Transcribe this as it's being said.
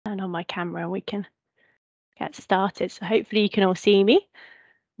turn on my camera and we can get started. So hopefully you can all see me.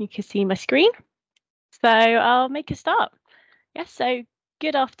 You can see my screen. So I'll make a start. Yes, so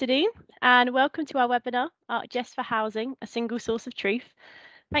good afternoon and welcome to our webinar, ArcGIS for Housing, a Single Source of Truth.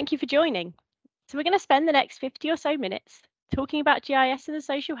 Thank you for joining. So we're going to spend the next 50 or so minutes talking about GIS in the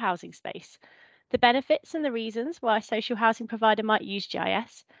social housing space, the benefits and the reasons why a social housing provider might use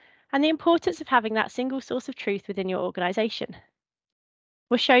GIS, and the importance of having that single source of truth within your organisation.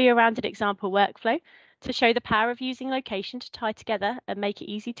 We'll show you around an example workflow to show the power of using location to tie together and make it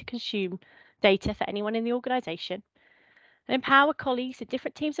easy to consume data for anyone in the organisation, and empower colleagues in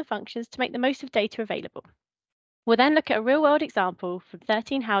different teams and functions to make the most of data available. We'll then look at a real-world example from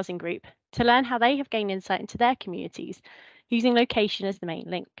 13 Housing Group to learn how they have gained insight into their communities using location as the main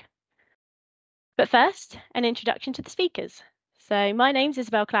link. But first, an introduction to the speakers. So my name's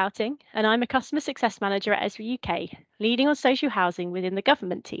Isabel Clouting, and I'm a Customer Success Manager at Esri UK, leading on social housing within the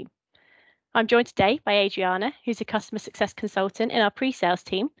government team. I'm joined today by Adriana, who's a Customer Success Consultant in our pre-sales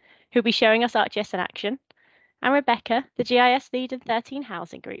team, who'll be showing us ArcGIS in action, and Rebecca, the GIS lead in 13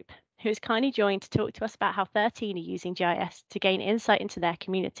 Housing Group, who has kindly joined to talk to us about how 13 are using GIS to gain insight into their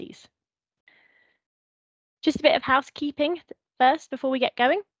communities. Just a bit of housekeeping first before we get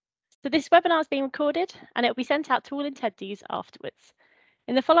going. So this webinar is being recorded and it will be sent out to all attendees afterwards.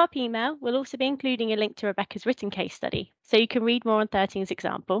 In the follow-up email, we'll also be including a link to Rebecca's written case study, so you can read more on 13's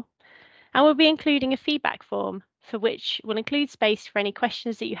example. And we'll be including a feedback form for which will include space for any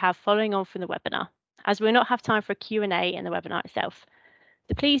questions that you have following on from the webinar, as we'll not have time for a Q&A in the webinar itself.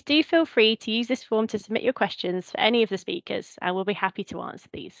 So please do feel free to use this form to submit your questions for any of the speakers, and we'll be happy to answer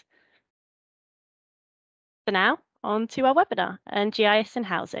these. So now, on to our webinar and GIS and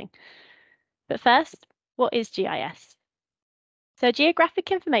housing. But first, what is GIS? So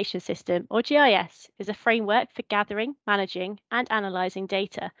Geographic Information System, or GIS, is a framework for gathering, managing, and analysing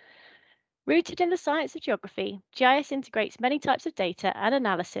data. Rooted in the science of geography, GIS integrates many types of data and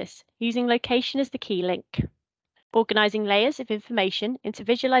analysis using location as the key link, organising layers of information into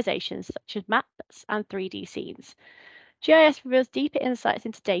visualisations such as maps and 3D scenes. GIS reveals deeper insights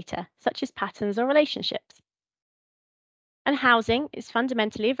into data, such as patterns or relationships. And housing is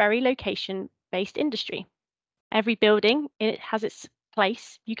fundamentally a very location-based industry. Every building, it has its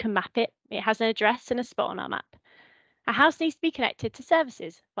place, you can map it, it has an address and a spot on our map. A house needs to be connected to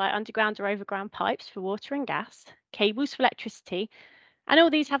services via underground or overground pipes for water and gas, cables for electricity, and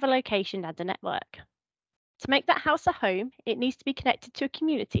all these have a location and a network. To make that house a home, it needs to be connected to a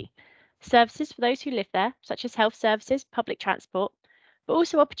community, services for those who live there, such as health services, public transport, but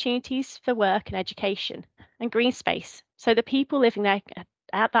also opportunities for work and education, and green space, so the people living there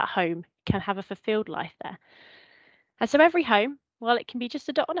at that home can have a fulfilled life there. And so every home, while it can be just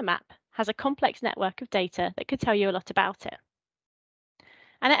a dot on a map, has a complex network of data that could tell you a lot about it.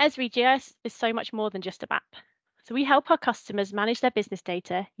 And at Esri, GIS is so much more than just a map. So we help our customers manage their business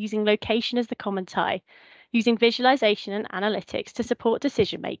data using location as the common tie, using visualization and analytics to support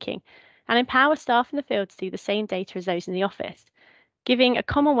decision making, and empower staff in the field to see the same data as those in the office, giving a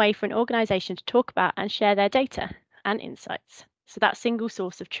common way for an organisation to talk about and share their data and insights. So that single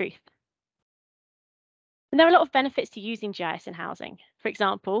source of truth. And there are a lot of benefits to using GIS in housing. For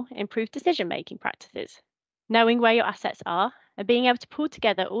example, improved decision-making practices, knowing where your assets are and being able to pull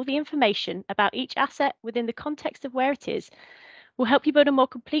together all the information about each asset within the context of where it is will help you build a more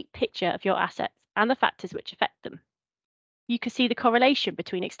complete picture of your assets and the factors which affect them. You can see the correlation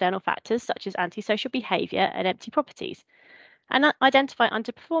between external factors such as antisocial behaviour and empty properties, and identify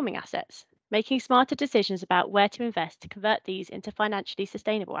underperforming assets, making smarter decisions about where to invest to convert these into financially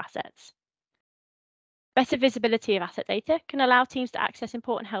sustainable assets. Better visibility of asset data can allow teams to access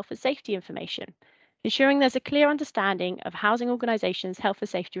important health and safety information, ensuring there's a clear understanding of housing organisations' health and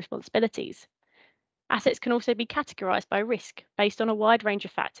safety responsibilities. Assets can also be categorised by risk based on a wide range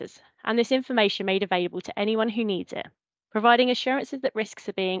of factors, and this information made available to anyone who needs it, providing assurances that risks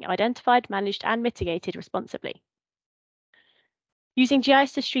are being identified, managed and mitigated responsibly. Using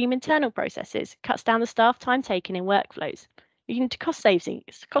GIS to stream internal processes cuts down the staff time taken in workflows, leading to cost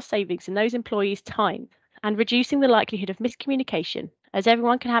savings in those employees' time, and reducing the likelihood of miscommunication as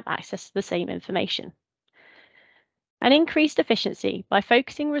everyone can have access to the same information. And increased efficiency by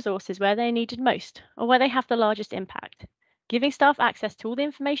focusing resources where they are needed most or where they have the largest impact, giving staff access to all the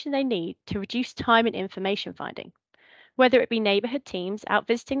information they need to reduce time in information finding, whether it be neighbourhood teams out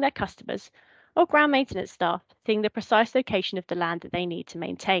visiting their customers or ground maintenance staff seeing the precise location of the land that they need to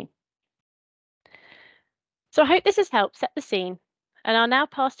maintain. So I hope this has helped set the scene, and I'll now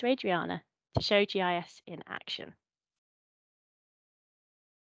pass to Adriana to show GIS in action.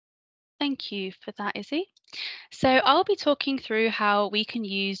 Thank you for that, Izzy. So I'll be talking through how we can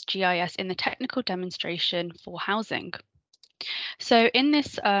use GIS in the technical demonstration for housing. So in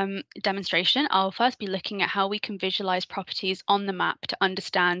this demonstration, I'll first be looking at how we can visualize properties on the map to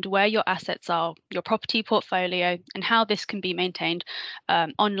understand where your assets are, your property portfolio, and how this can be maintained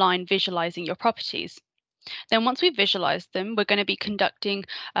online, visualizing your properties. Then once we've visualized them, we're going to be conducting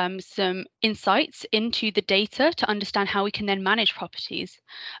some insights into the data to understand how we can then manage properties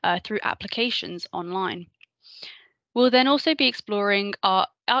through applications online. We'll then also be exploring our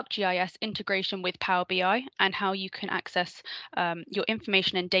ArcGIS integration with Power BI and how you can access your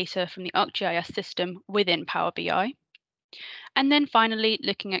information and data from the ArcGIS system within Power BI. And then finally,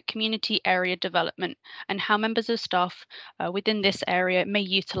 looking at community area development and how members of staff within this area may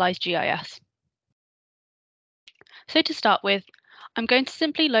utilize GIS. So to start with, I'm going to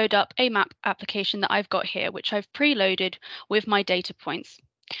simply load up a map application that I've got here, which I've preloaded with my data points.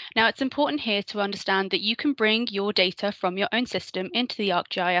 Now, it's important here to understand that you can bring your data from your own system into the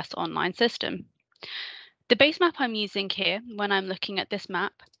ArcGIS online system. The base map I'm using here when I'm looking at this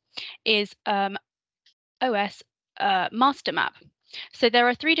map is OS master map. So there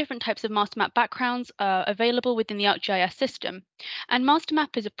are 3 different types of master map backgrounds available within the ArcGIS system. And master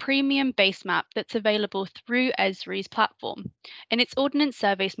map is a premium base map that's available through Esri's platform. And it's Ordnance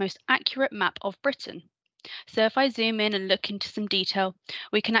Survey's most accurate map of Britain. So if I zoom in and look into some detail,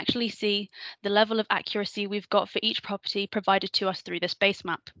 we can actually see the level of accuracy we've got for each property provided to us through this base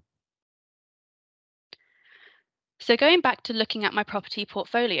map. So going back to looking at my property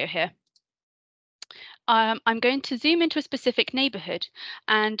portfolio here, I'm going to zoom into a specific neighbourhood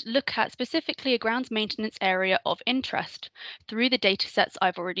and look at specifically a grounds maintenance area of interest through the data sets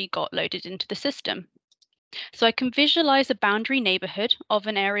I've already got loaded into the system. So I can visualise a boundary neighbourhood of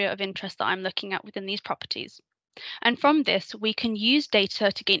an area of interest that I'm looking at within these properties. And from this, we can use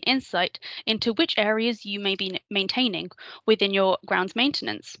data to gain insight into which areas you may be maintaining within your grounds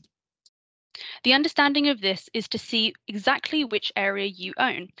maintenance. The understanding of this is to see exactly which area you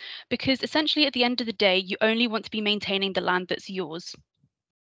own, because essentially at the end of the day, you only want to be maintaining the land that's yours.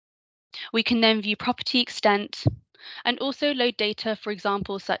 We can then view property extent and also load data, for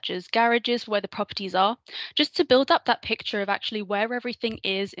example, such as garages where the properties are, just to build up that picture of actually where everything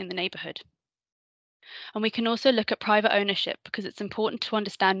is in the neighbourhood. And we can also look at private ownership because it's important to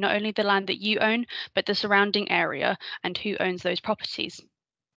understand not only the land that you own, but the surrounding area and who owns those properties.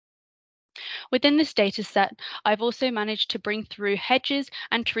 Within this data set, I've also managed to bring through hedges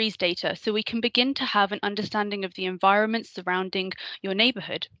and trees data so we can begin to have an understanding of the environment surrounding your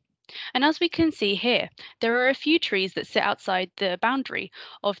neighbourhood. And as we can see here, there are a few trees that sit outside the boundary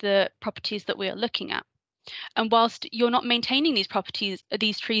of the properties that we are looking at. And whilst you're not maintaining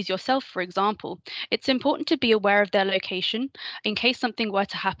these trees yourself, for example, it's important to be aware of their location in case something were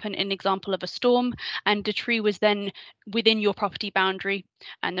to happen, an example of a storm, and the tree was then within your property boundary,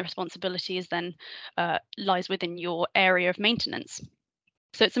 and the responsibility is then lies within your area of maintenance.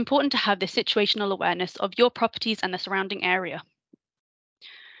 So it's important to have this situational awareness of your properties and the surrounding area.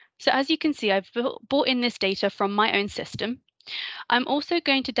 So as you can see, I've brought in this data from my own system. I'm also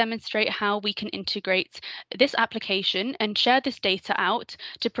going to demonstrate how we can integrate this application and share this data out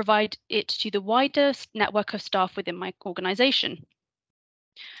to provide it to the wider network of staff within my organization.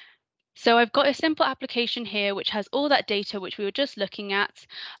 So I've got a simple application here which has all that data which we were just looking at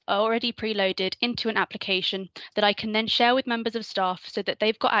already preloaded into an application that I can then share with members of staff so that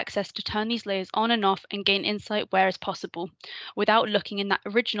they've got access to turn these layers on and off and gain insight where is possible without looking in that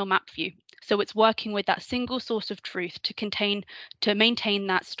original map view. So it's working with that single source of truth to maintain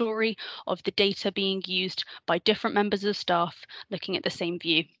that story of the data being used by different members of staff looking at the same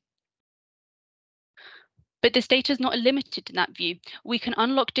view. But this data is not limited to that view. We can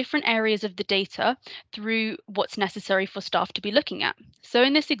unlock different areas of the data through what's necessary for staff to be looking at. So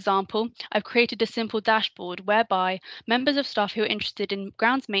in this example, I've created a simple dashboard whereby members of staff who are interested in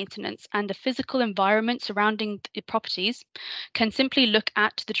grounds maintenance and the physical environment surrounding the properties can simply look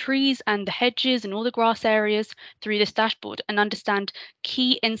at the trees and the hedges and all the grass areas through this dashboard and understand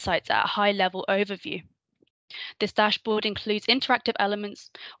key insights at a high level overview. This dashboard includes interactive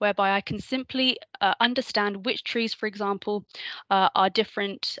elements whereby I can simply understand which trees, for example, are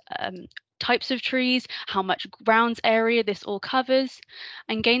different types of trees, how much grounds area this all covers,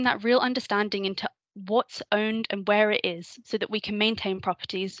 and gain that real understanding into what's owned and where it is so that we can maintain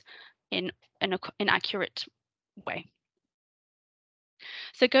properties in an accurate way.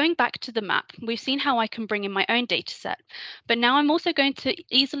 So going back to the map, we've seen how I can bring in my own data set, but now I'm also going to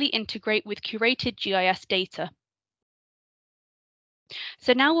easily integrate with curated GIS data.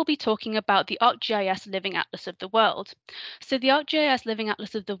 So now we'll be talking about the ArcGIS Living Atlas of the World. So the ArcGIS Living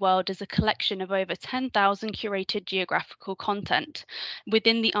Atlas of the World is a collection of over 10,000 curated geographical content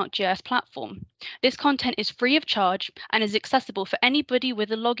within the ArcGIS platform. This content is free of charge and is accessible for anybody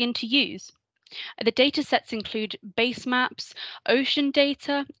with a login to use. The data sets include base maps, ocean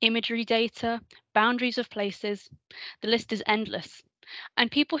data, imagery data, boundaries of places. The list is endless.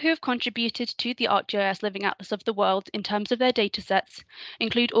 And people who have contributed to the ArcGIS Living Atlas of the World in terms of their datasets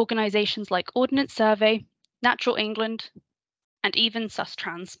include organisations like Ordnance Survey, Natural England, and even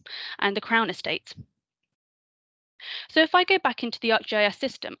Sustrans and the Crown Estate. So if I go back into the ArcGIS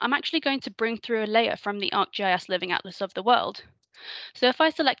system, I'm actually going to bring through a layer from the ArcGIS Living Atlas of the World. So if I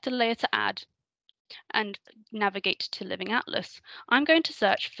select a layer to add and navigate to Living Atlas, I'm going to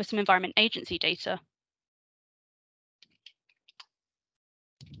search for some Environment Agency data.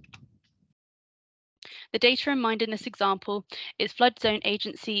 The data in mind in this example is Flood Zone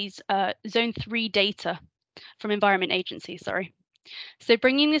Agency's Zone 3 data from Environment Agency, sorry. So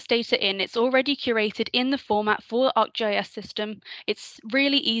bringing this data in, it's already curated in the format for ArcGIS system. It's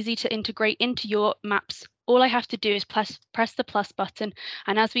really easy to integrate into your maps. All I have to do is press the plus button,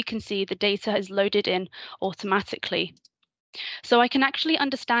 and as we can see, the data is loaded in automatically. So I can actually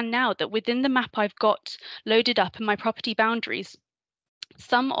understand now that within the map I've got loaded up in my property boundaries,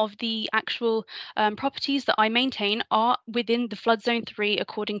 some of the actual properties that I maintain are within the flood zone 3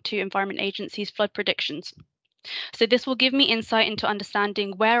 according to Environment Agency's flood predictions. So this will give me insight into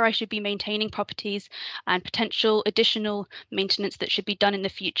understanding where I should be maintaining properties and potential additional maintenance that should be done in the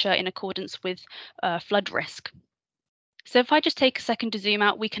future in accordance with flood risk. So if I just take a second to zoom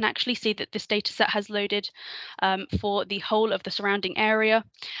out, we can actually see that this data set has loaded for the whole of the surrounding area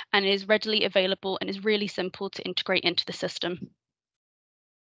and is readily available and is really simple to integrate into the system.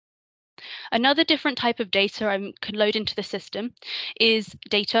 Another different type of data I can load into the system is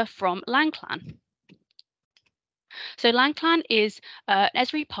data from LangClan. So LangClan is an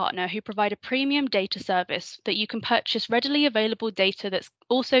Esri partner who provide a premium data service that you can purchase readily available data that's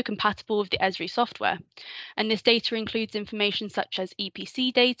also compatible with the Esri software. And this data includes information such as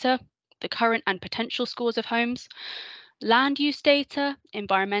EPC data, the current and potential scores of homes, land use data,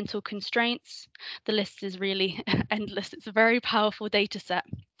 environmental constraints. The list is really endless. It's a very powerful data set.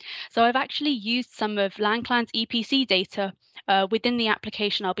 So I've actually used some of LangClan's EPC data within the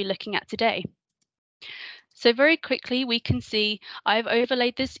application I'll be looking at today. So very quickly, we can see I've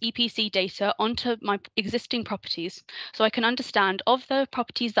overlaid this EPC data onto my existing properties, so I can understand of the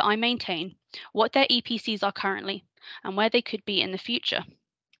properties that I maintain, what their EPCs are currently, and where they could be in the future.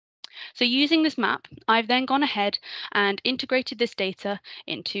 So using this map, I've then gone ahead and integrated this data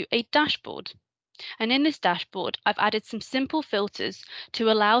into a dashboard. And in this dashboard, I've added some simple filters to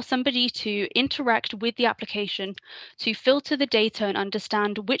allow somebody to interact with the application to filter the data and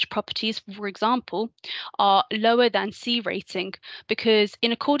understand which properties, for example, are lower than C rating, because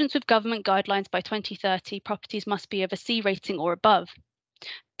in accordance with government guidelines by 2030, properties must be of a C rating or above.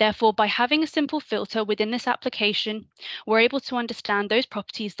 Therefore, by having a simple filter within this application, we're able to understand those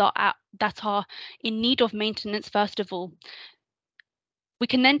properties that are in need of maintenance first of all. We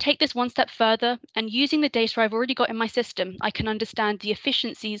can then take this one step further, and using the data I've already got in my system, I can understand the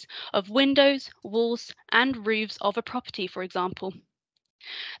efficiencies of windows, walls, and roofs of a property, for example.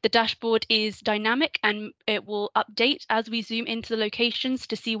 The dashboard is dynamic and it will update as we zoom into the locations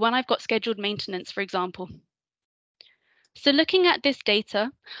to see when I've got scheduled maintenance, for example. So looking at this data,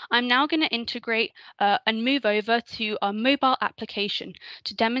 I'm now going to integrate and move over to our mobile application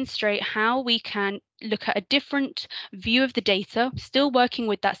to demonstrate how we can look at a different view of the data, still working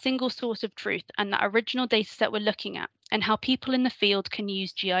with that single source of truth and that original data set we're looking at, and how people in the field can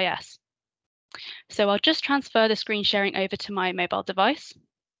use GIS. So I'll just transfer the screen sharing over to my mobile device.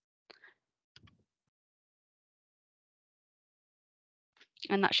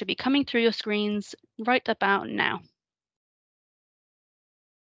 And that should be coming through your screens right about now.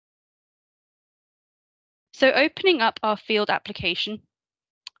 So opening up our field application,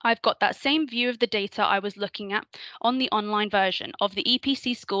 I've got that same view of the data I was looking at on the online version of the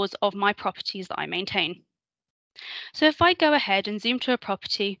EPC scores of my properties that I maintain. So if I go ahead and zoom to a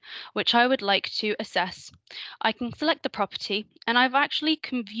property which I would like to assess, I can select the property and I've actually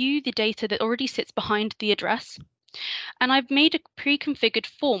can view the data that already sits behind the address. And I've made a pre-configured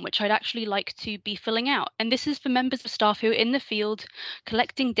form which I'd actually like to be filling out. And this is for members of staff who are in the field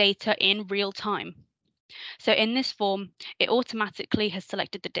collecting data in real time. So in this form, it automatically has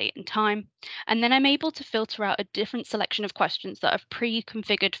selected the date and time, and then I'm able to filter out a different selection of questions that I've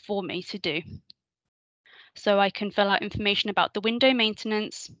pre-configured for me to do. So I can fill out information about the window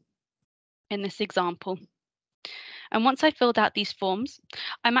maintenance in this example. And once I filled out these forms,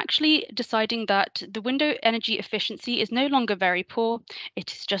 I'm actually deciding that the window energy efficiency is no longer very poor,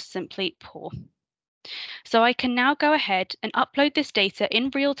 it is just simply poor. So I can now go ahead and upload this data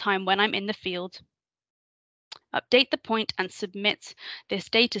in real time when I'm in the field, update the point and submit this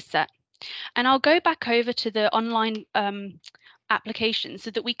data set. And I'll go back over to the online application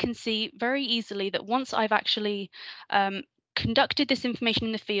so that we can see very easily that once I've actually conducted this information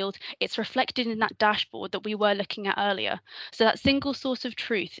in the field, it's reflected in that dashboard that we were looking at earlier. So that single source of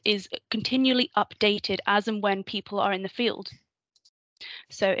truth is continually updated as and when people are in the field.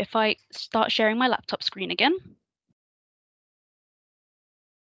 So if I start sharing my laptop screen again,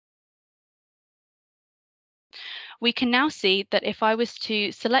 we can now see that if I was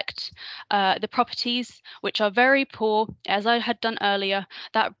to select the properties which are very poor, as I had done earlier,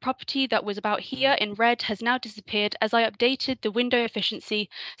 that property that was about here in red has now disappeared as I updated the window efficiency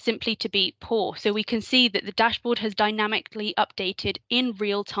simply to be poor. So we can see that the dashboard has dynamically updated in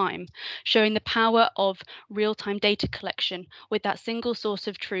real time, showing the power of real-time data collection with that single source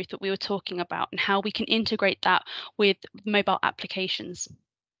of truth that we were talking about and how we can integrate that with mobile applications.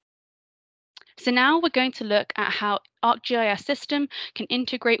 So now we're going to look at how ArcGIS system can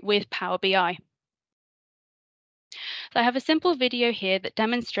integrate with Power BI. So I have a simple video here that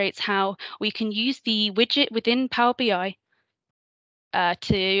demonstrates how we can use the widget within Power BI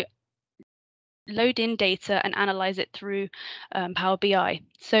to load in data and analyze it through Power BI.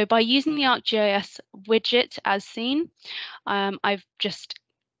 So by using the ArcGIS widget as seen, I've just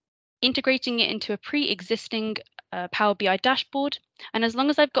integrating it into a pre-existing Power BI dashboard. And as long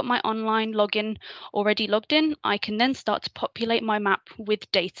as I've got my online login already logged in, I can then start to populate my map with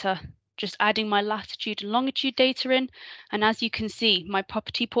data, just adding my latitude and longitude data in. And as you can see, my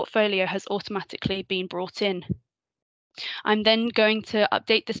property portfolio has automatically been brought in. I'm then going to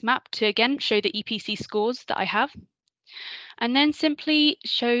update this map to again show the EPC scores that I have, and then simply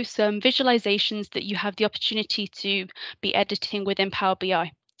show some visualizations that you have the opportunity to be editing within Power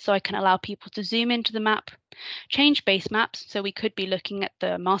BI. So I can allow people to zoom into the map, change base maps. So we could be looking at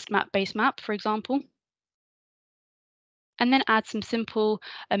the master map base map, for example, and then add some simple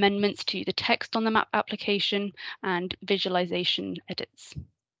amendments to the text on the map application and visualization edits.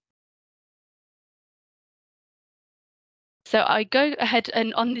 So I go ahead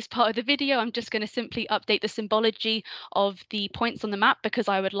and on this part of the video, I'm just going to simply update the symbology of the points on the map because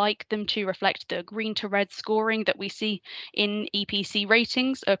I would like them to reflect the green to red scoring that we see in EPC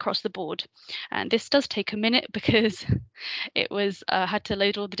ratings across the board. And this does take a minute because it was had to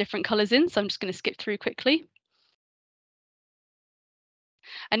load all the different colors in. So I'm just going to skip through quickly.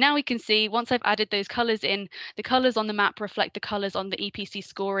 And now we can see once I've added those colors in, the colors on the map reflect the colors on the EPC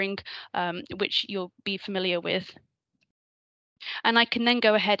scoring, which you'll be familiar with. And I can then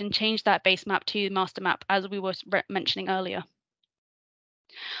go ahead and change that base map to master map as we were mentioning earlier.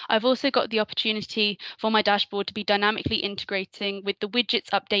 I've also got the opportunity for my dashboard to be dynamically integrating with the widgets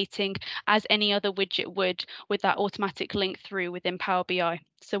updating as any other widget would with that automatic link through within Power BI.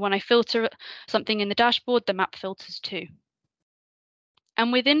 So when I filter something in the dashboard, the map filters too.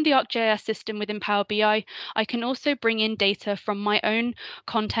 And within the ArcGIS system within Power BI, I can also bring in data from my own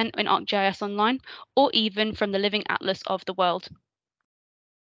content in ArcGIS Online, or even from the Living Atlas of the world.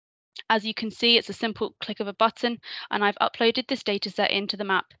 As you can see, it's a simple click of a button, and I've uploaded this data set into the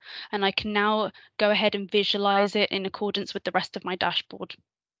map, and I can now go ahead and visualize it in accordance with the rest of my dashboard.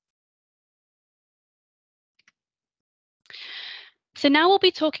 So now we'll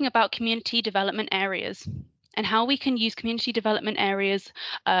be talking about community development areas and how we can use community development areas,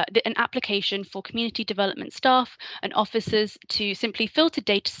 an application for community development staff and officers to simply filter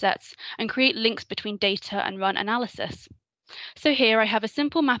data sets and create links between data and run analysis. So here I have a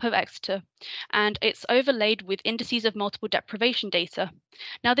simple map of Exeter, and it's overlaid with indices of multiple deprivation data.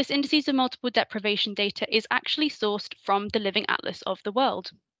 Now, this indices of multiple deprivation data is actually sourced from the Living Atlas of the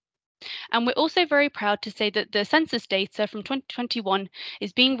world. And we're also very proud to say that the census data from 2021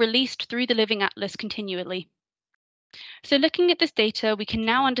 is being released through the Living Atlas continually. So looking at this data, we can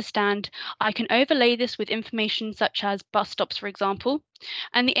now understand I can overlay this with information such as bus stops, for example.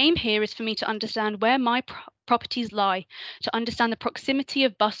 And the aim here is for me to understand where my properties lie, to understand the proximity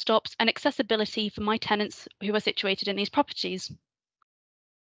of bus stops and accessibility for my tenants who are situated in these properties.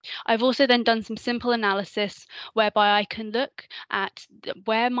 I've also then done some simple analysis whereby I can look at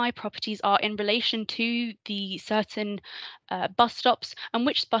where my properties are in relation to the certain bus stops and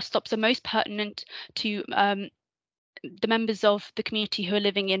which bus stops are most pertinent to the members of the community who are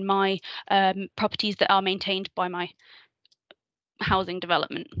living in my properties that are maintained by my housing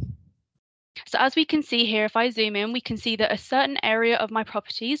development. So as we can see here, if I zoom in, we can see that a certain area of my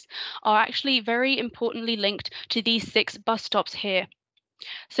properties are actually very importantly linked to these 6 bus stops here.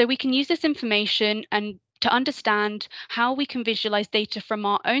 So we can use this information and to understand how we can visualize data from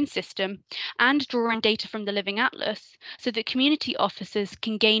our own system and draw in data from the Living Atlas so that community officers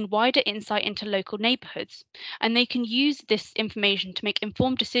can gain wider insight into local neighborhoods. And they can use this information to make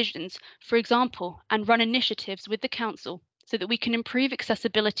informed decisions, for example, and run initiatives with the council so that we can improve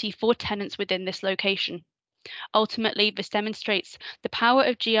accessibility for tenants within this location. Ultimately, this demonstrates the power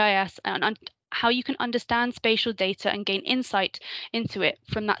of GIS and how you can understand spatial data and gain insight into it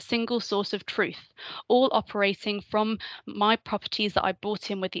from that single source of truth, all operating from my properties that I brought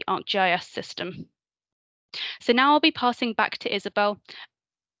in with the ArcGIS system. So now I'll be passing back to Isabel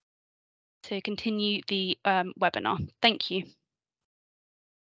to continue the webinar. Thank you.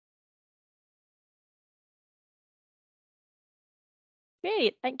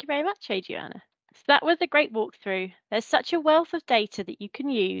 Great, thank you very much, Adriana. So that was a great walkthrough. There's such a wealth of data that you can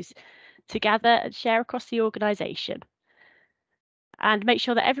use to gather and share across the organisation and make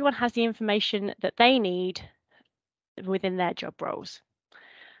sure that everyone has the information that they need within their job roles.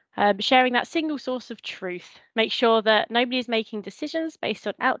 Sharing that single source of truth, make sure that nobody is making decisions based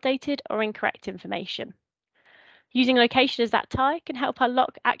on outdated or incorrect information. Using location as that tie can help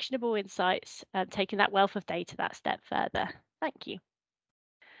unlock actionable insights, taking that wealth of data that step further. Thank you.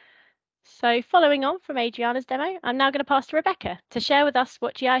 So following on from Adriana's demo, I'm now going to pass to Rebecca to share with us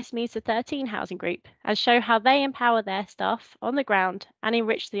what GIS means to 13 Housing Group and show how they empower their staff on the ground and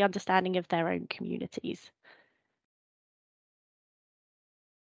enrich the understanding of their own communities.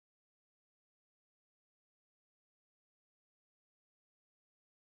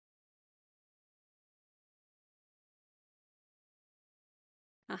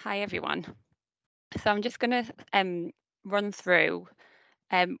 Hi everyone. So I'm just going to run through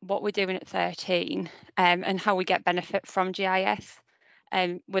what we're doing at 13 and how we get benefit from GIS,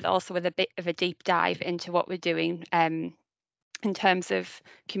 with a bit of a deep dive into what we're doing in terms of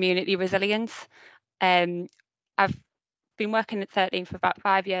community resilience. I've been working at 13 for about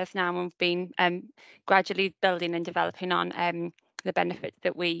 5 years now, and we've been gradually building and developing on the benefits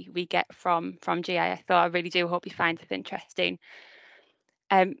that we get from GIS. So I really do hope you find this interesting.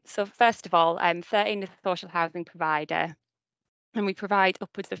 So first of all, 13 is a social housing provider, and we provide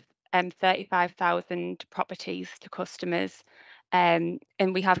upwards of 35,000 properties to customers. And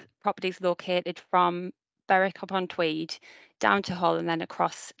we have properties located from Berwick-upon-Tweed down to Hull and then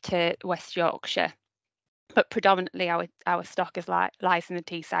across to West Yorkshire. But predominantly our stock lies in the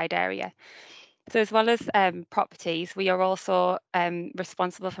Teesside area. So as well as properties, we are also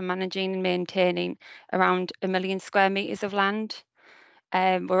responsible for managing and maintaining around 1 million square metres of land.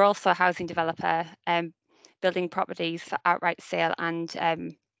 We're also a housing developer, building properties for outright sale and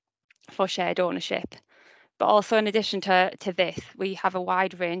for shared ownership. But also, in addition to this, we have a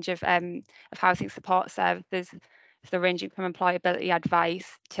wide range of housing support services, so ranging from employability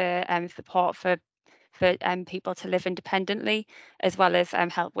advice to support for people to live independently, as well as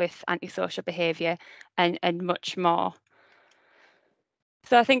help with antisocial behaviour and much more.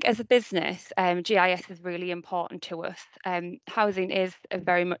 So I think as a business, GIS is really important to us. Housing is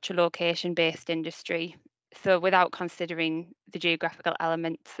very much a location-based industry. So without considering the geographical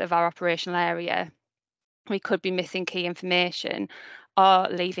elements of our operational area, we could be missing key information or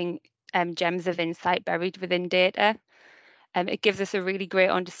leaving gems of insight buried within data. It gives us a really great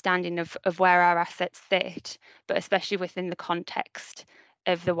understanding of where our assets sit, but especially within the context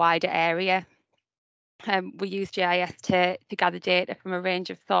of the wider area. We use GIS to gather data from a range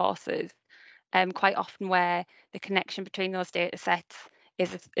of sources, quite often where the connection between those data sets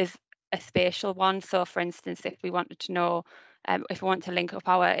is a spatial one. So for instance, if we wanted to know, if we want to link up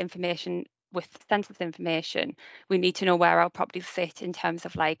our information with census information, we need to know where our properties sit in terms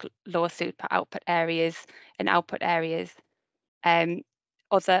of like lower super output areas and output areas.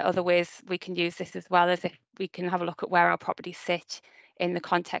 Other ways we can use this as well is if we can have a look at where our properties sit in the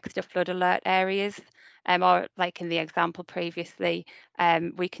context of flood alert areas, or like in the example previously,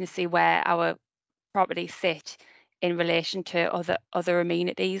 we can see where our properties sit in relation to other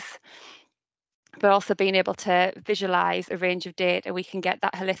amenities. But also being able to visualize a range of data, we can get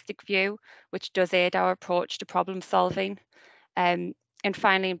that holistic view, which does aid our approach to problem solving. And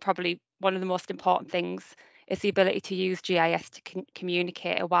finally, and probably one of the most important things, is the ability to use GIS to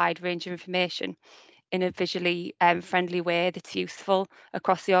communicate a wide range of information in a visually friendly way that's useful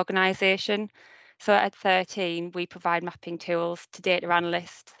across the organisation. So at 13, we provide mapping tools to data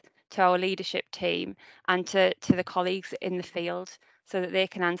analysts, to our leadership team, and to the colleagues in the field so that they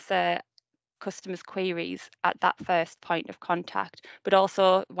can answer customers' queries at that first point of contact, but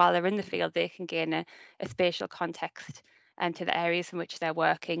also while they're in the field, they can gain a spatial context to the areas in which they're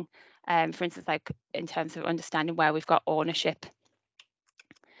working. For instance, like in terms of understanding where we've got ownership.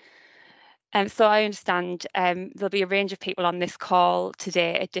 So I understand there'll be a range of people on this call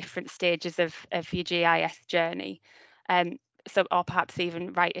today at different stages of your GIS journey, or perhaps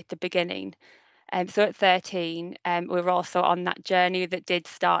even right at the beginning. So at 13, we were also on that journey that did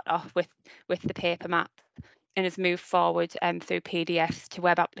start off with the paper maps and has moved forward through PDFs to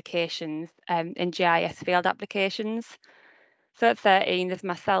web applications and GIS field applications. So at 13, there's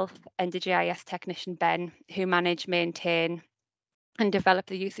myself and the GIS technician, Ben, who manage, maintain and develop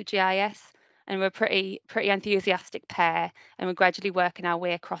the use of GIS. And we're a pretty enthusiastic pair, and we're gradually working our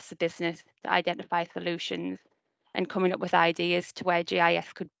way across the business to identify solutions and coming up with ideas to where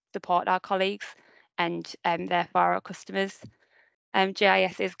GIS could support our colleagues and therefore our customers.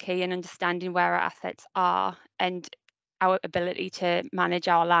 GIS is key in understanding where our assets are and our ability to manage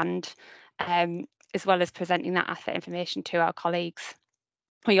our land, as well as presenting that asset information to our colleagues.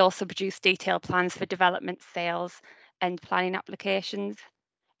 We also produce detailed plans for development, sales and planning applications.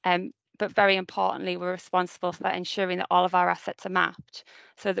 But very importantly, we're responsible for ensuring that all of our assets are mapped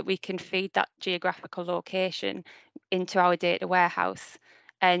so that we can feed that geographical location into our data warehouse.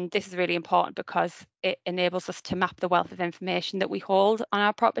 And this is really important because it enables us to map the wealth of information that we hold on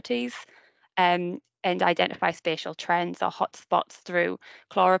our properties and identify spatial trends or hotspots through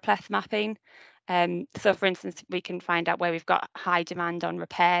choropleth mapping. So for instance, we can find out where we've got high demand on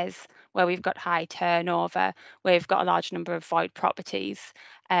repairs, where we've got high turnover, where we've got a large number of void properties.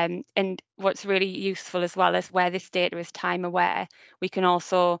 And what's really useful as well is where this data is time aware, we can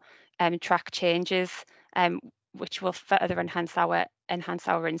also track changes, which will further enhance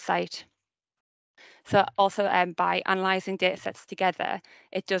our insight. So also by analysing data sets together,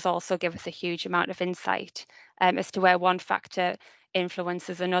 it does also give us a huge amount of insight as to where one factor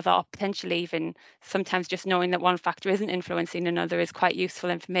influences another, or potentially even sometimes just knowing that one factor isn't influencing another is quite useful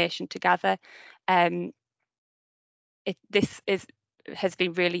information to gather. This has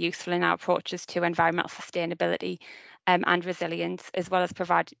been really useful in our approaches to environmental sustainability and resilience, as well as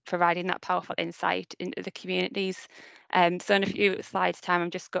providing that powerful insight into the communities. So in a few slides time,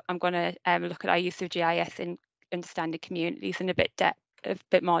 I'm going to look at our use of GIS in understanding communities in a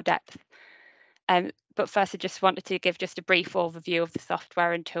bit more depth. But first, I just wanted to give just a brief overview of the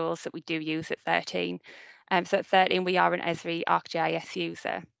software and tools that we do use at 13. So at 13, we are an Esri ArcGIS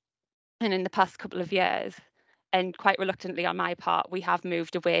user. And in the past couple of years, and quite reluctantly on my part, we have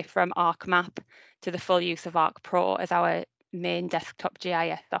moved away from ArcMap to the full use of ArcPro as our main desktop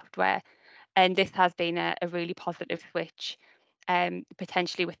GIS software. And this has been a really positive switch,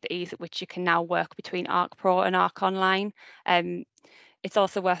 potentially with the ease at which you can now work between ArcPro and ArcOnline. It's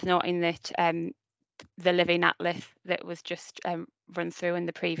also worth noting that the Living Atlas that was just run through in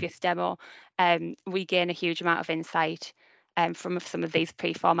the previous demo, we gain a huge amount of insight from some of these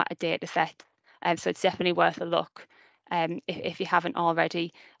pre-formatted data sets. So it's definitely worth a look if you haven't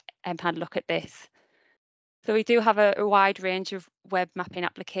already had a look at this. So we do have a wide range of web mapping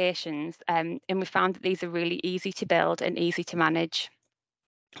applications, and we found that these are really easy to build and easy to manage.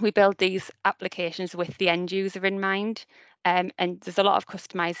 We build these applications with the end user in mind, and there's a lot of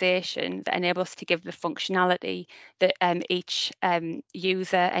customization that enables us to give the functionality that each end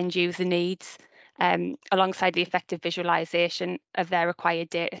user needs, alongside the effective visualization of their required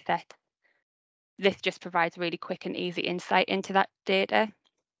data set. This just provides really quick and easy insight into that data.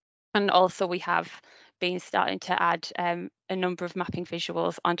 And also we have been starting to add a number of mapping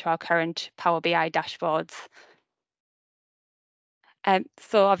visuals onto our current Power BI dashboards.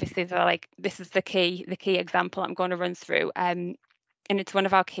 So obviously this is the key example I'm going to run through, and it's one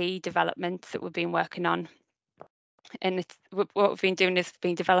of our key developments that we've been working on. And what we've been doing is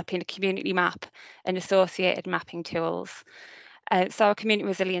developing a community map and associated mapping tools. So our community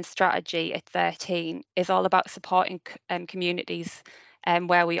resilience strategy at 13 is all about supporting communities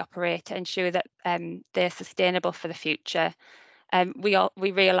where we operate to ensure that they're sustainable for the future.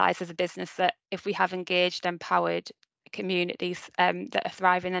 We realise as a business that if we have engaged, empowered communities that are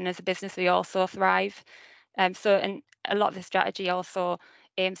thriving, then as a business we also thrive. And a lot of the strategy also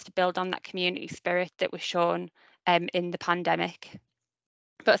aims to build on that community spirit that was shown in the pandemic.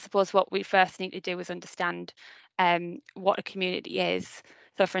 But I suppose what we first need to do is understand what a community is.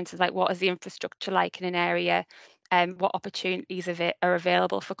 So for instance, like, what is the infrastructure like in an area? What opportunities are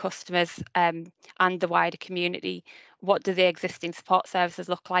available for customers and the wider community? What do the existing support services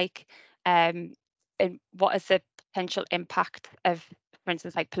look like? And what is the potential impact of, for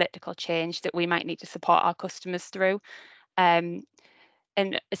instance, like political change that we might need to support our customers through?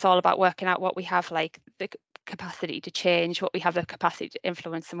 and it's all about working out what we have like the capacity to change, what we have the capacity to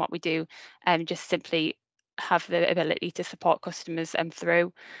influence, and what we do, and just simply have the ability to support customers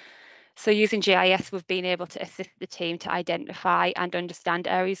through. So using GIS, we've been able to assist the team to identify and understand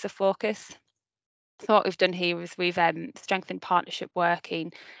areas of focus. So what we've done here is we've strengthened partnership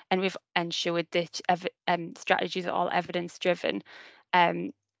working, and we've ensured that strategies are all evidence driven.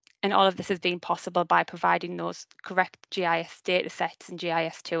 And all of this has been possible by providing those correct GIS data sets and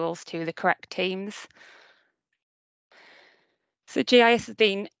GIS tools to the correct teams. So GIS has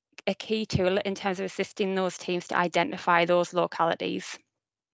been a key tool in terms of assisting those teams to identify those localities,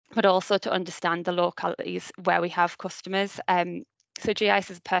 but also to understand the localities where we have customers. So GIS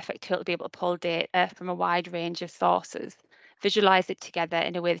is a perfect tool to be able to pull data from a wide range of sources, visualize it together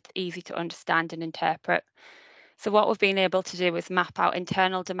in a way that's easy to understand and interpret. So what we've been able to do is map out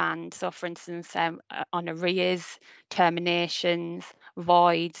internal demand. So for instance, on arrears, terminations,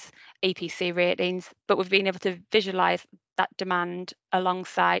 voids, EPC ratings, but we've been able to visualize that demand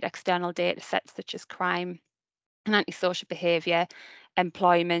alongside external data sets such as crime and antisocial behaviour,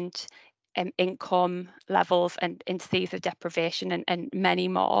 employment, income levels, and indices of deprivation, and many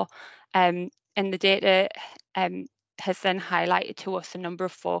more. And the data has then highlighted to us a number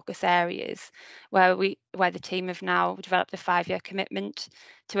of focus areas where the team have now developed a 5-year commitment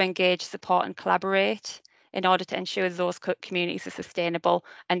to engage, support, and collaborate in order to ensure those communities are sustainable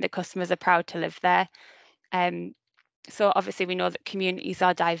and the customers are proud to live there. So obviously we know that communities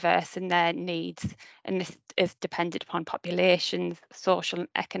are diverse in their needs, and this is dependent upon populations, social,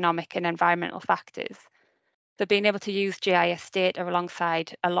 economic, and environmental factors. So being able to use GIS data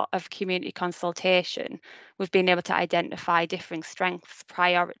alongside a lot of community consultation, we've been able to identify differing strengths,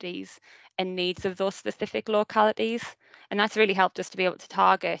 priorities, and needs of those specific localities. And that's really helped us to be able to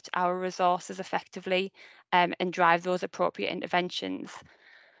target our resources effectively and drive those appropriate interventions.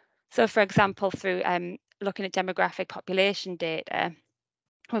 So for example, through looking at demographic population data,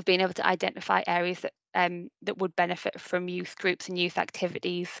 we've been able to identify areas that that would benefit from youth groups and youth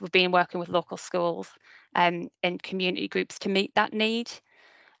activities. We've been working with local schools and community groups to meet that need.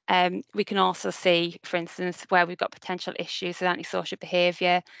 We can also see, for instance, where we've got potential issues with antisocial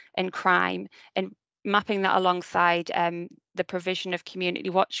behaviour and crime, and mapping that alongside the provision of community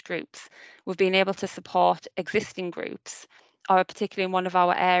watch groups. We've been able to support existing groups, or particularly in one of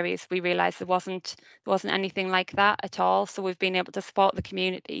our areas, we realised there wasn't anything like that at all. So we've been able to support the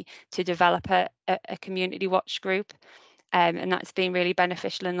community to develop a community watch group, and that's been really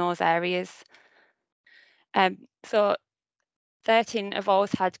beneficial in those areas. So 13 have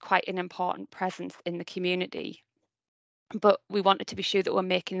always had quite an important presence in the community, but we wanted to be sure that we're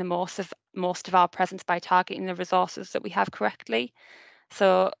making the most of our presence by targeting the resources that we have correctly.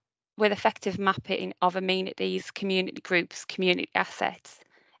 So with effective mapping of amenities, community groups, community assets,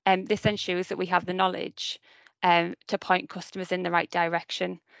 this ensures that we have the knowledge to point customers in the right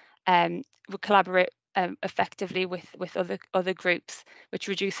direction. We collaborate effectively with other groups, which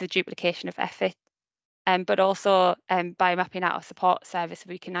reduce the duplication of effort. But also by mapping out a support service,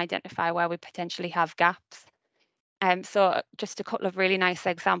 we can identify where we potentially have gaps. So just a couple of really nice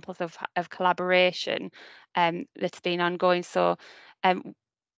examples of collaboration that's been ongoing. So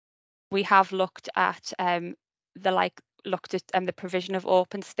we have looked at the provision of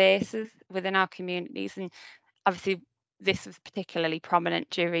open spaces within our communities, and obviously this was particularly prominent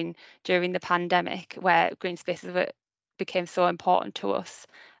during the pandemic, where green spaces became so important to us.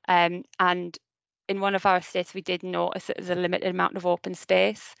 And in one of our estates, we did notice that there's a limited amount of open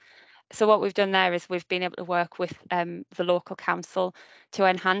space. So what we've done there is we've been able to work with the local council to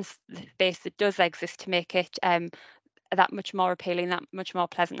enhance the space that does exist, to make it that much more appealing, that much more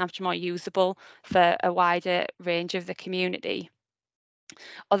pleasant, that much more usable for a wider range of the community.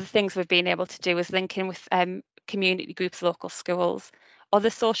 Other things we've been able to do is link in with community groups, local schools, other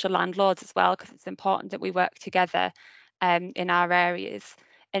social landlords as well, because it's important that we work together in our areas.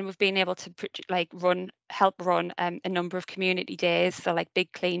 And we've been able to help run a number of community days, so like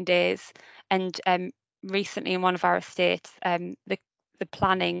big clean days. And recently in one of our estates, the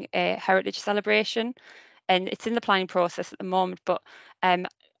planning a heritage celebration, and it's in the planning process at the moment, but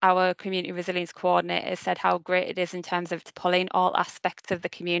our community resilience coordinator said how great it is in terms of pulling all aspects of the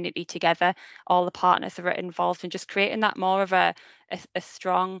community together, all the partners that are involved, and just creating that more of a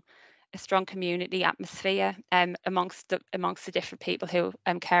strong community atmosphere amongst the different people who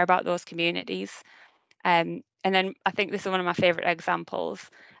care about those communities. And then I think this is one of my favourite examples.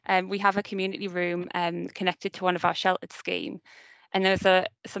 We have a community room connected to one of our sheltered scheme, and there's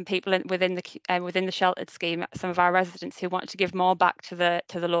some people within the sheltered scheme, some of our residents who want to give more back to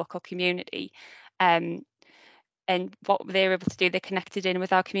the local community. and what they're able to do, they're connected in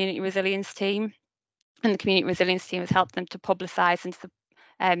with our community resilience team, and the community resilience team has helped them to publicise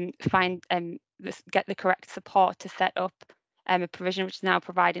and find get the correct support to set up a provision which is now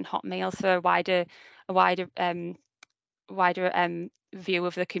providing hot meals for a wider view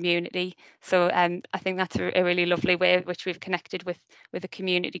of the community. So I think that's a really lovely way which we've connected with a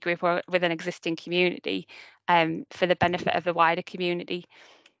community group or with an existing community for the benefit of the wider community.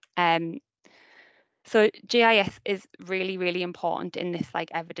 So GIS is really, really important in this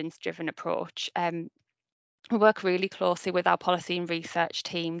like evidence-driven approach. We work really closely with our policy and research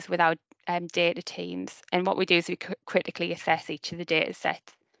teams, with our data teams, and what we do is we critically assess each of the data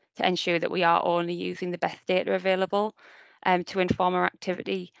sets to ensure that we are only using the best data available to inform our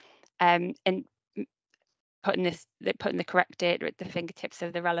activity, and putting the correct data at the fingertips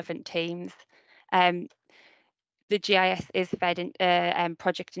of the relevant teams. The GIS is fed in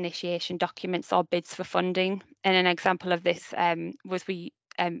project initiation documents or bids for funding, and an example of this was we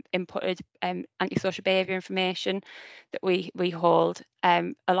inputted antisocial behaviour information that we hold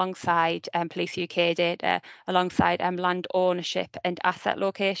alongside Police UK data, alongside land ownership and asset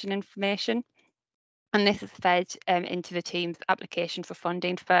location information. And this is fed into the team's application for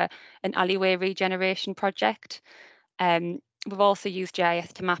funding for an alleyway regeneration project. We've also used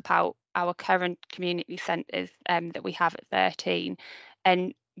GIS to map out our current community centres that we have at 13.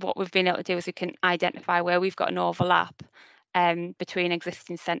 And what we've been able to do is we can identify where we've got an overlap between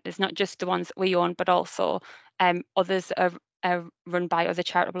existing centres, not just the ones that we own, but also others are run by other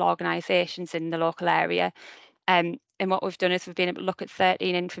charitable organisations in the local area. And what we've done is we've been able to look at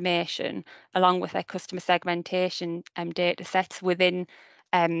 13 information along with their customer segmentation data sets within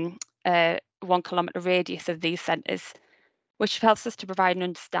a 1 kilometre radius of these centres, which helps us to provide an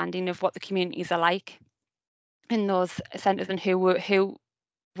understanding of what the communities are like in those centres and who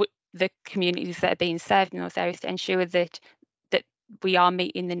the communities that are being served in those areas, to ensure that we are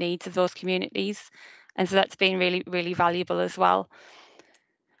meeting the needs of those communities. And so that's been really, really valuable as well.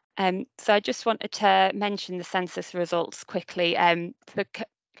 So I just wanted to mention the census results quickly. So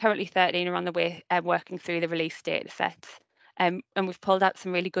currently 13 are on the way working through the release data sets. And we've pulled out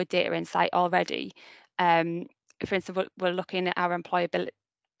some really good data insight already. For instance, we're looking at our employability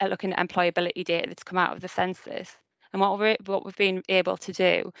data that's come out of the census. And what we've been able to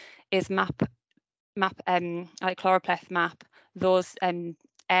do is map like chloropleth map those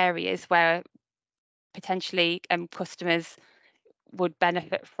areas where potentially customers would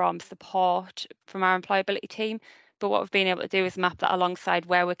benefit from support from our employability team. But what we've been able to do is map that alongside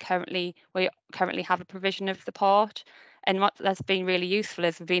where we currently have a provision of support. And what that's been really useful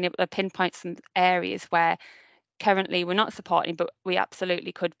is we've been able to pinpoint some areas where currently we're not supporting, but we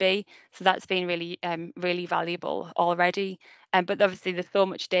absolutely could be. So that's been really, really valuable already. But obviously there's so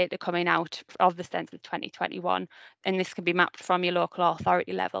much data coming out of the census 2021, and this can be mapped from your local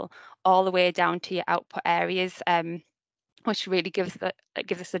authority level all the way down to your output areas, which really gives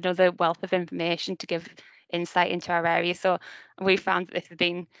us another wealth of information to give insight into our area. So we found that this has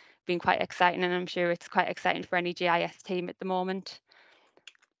been quite exciting, and I'm sure it's quite exciting for any GIS team at the moment.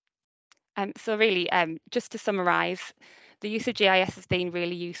 So really, just to summarise, the use of GIS has been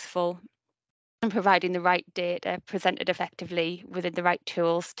really useful in providing the right data presented effectively within the right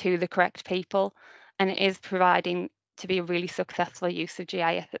tools to the correct people, and it is proving to be a really successful use of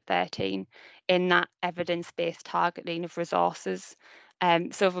GIS at 13 in that evidence-based targeting of resources.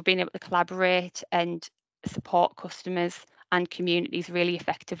 So we've been able to collaborate and support customers and communities really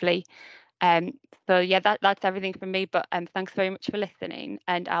effectively. So yeah, that's everything from me, but thanks very much for listening,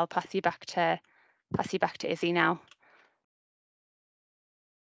 and I'll pass you back to Izzy now.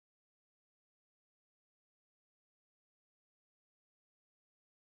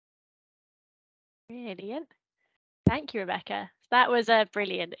 Brilliant. Thank you, Rebecca. That was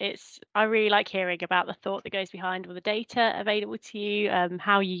brilliant. I really like hearing about the thought that goes behind all the data available to you,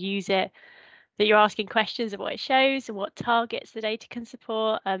 how you use it, that you're asking questions of what it shows and what targets the data can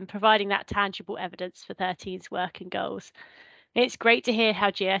support, and providing that tangible evidence for 13's work and goals. It's great to hear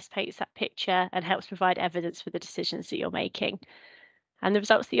how GIS paints that picture and helps provide evidence for the decisions that you're making and the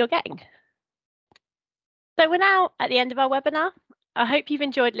results that you're getting. So we're now at the end of our webinar. I hope you've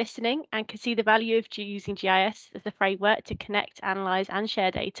enjoyed listening and can see the value of using GIS as a framework to connect, analyse and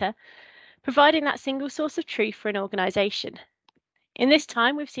share data, providing that single source of truth for an organisation. In this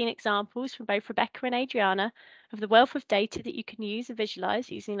time, we've seen examples from both Rebecca and Adriana of the wealth of data that you can use and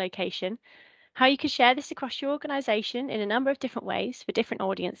visualise using location, how you can share this across your organisation in a number of different ways for different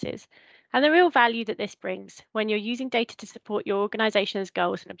audiences, and the real value that this brings when you're using data to support your organisation's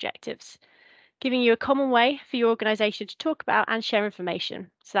goals and objectives, giving you a common way for your organisation to talk about and share information,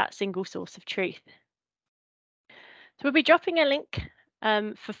 so that single source of truth. we'll be dropping a link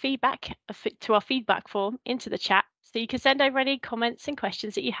for feedback to our feedback form into the chat, so you can send over any comments and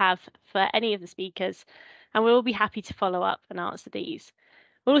questions that you have for any of the speakers, and we'll be happy to follow up and answer these.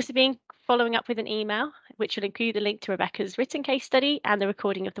 We'll also be following up with an email, which will include a link to Rebecca's written case study and the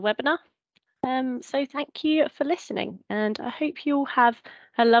recording of the webinar. So thank you for listening, and I hope you all have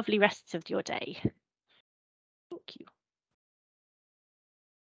a lovely rest of your day. Thank you.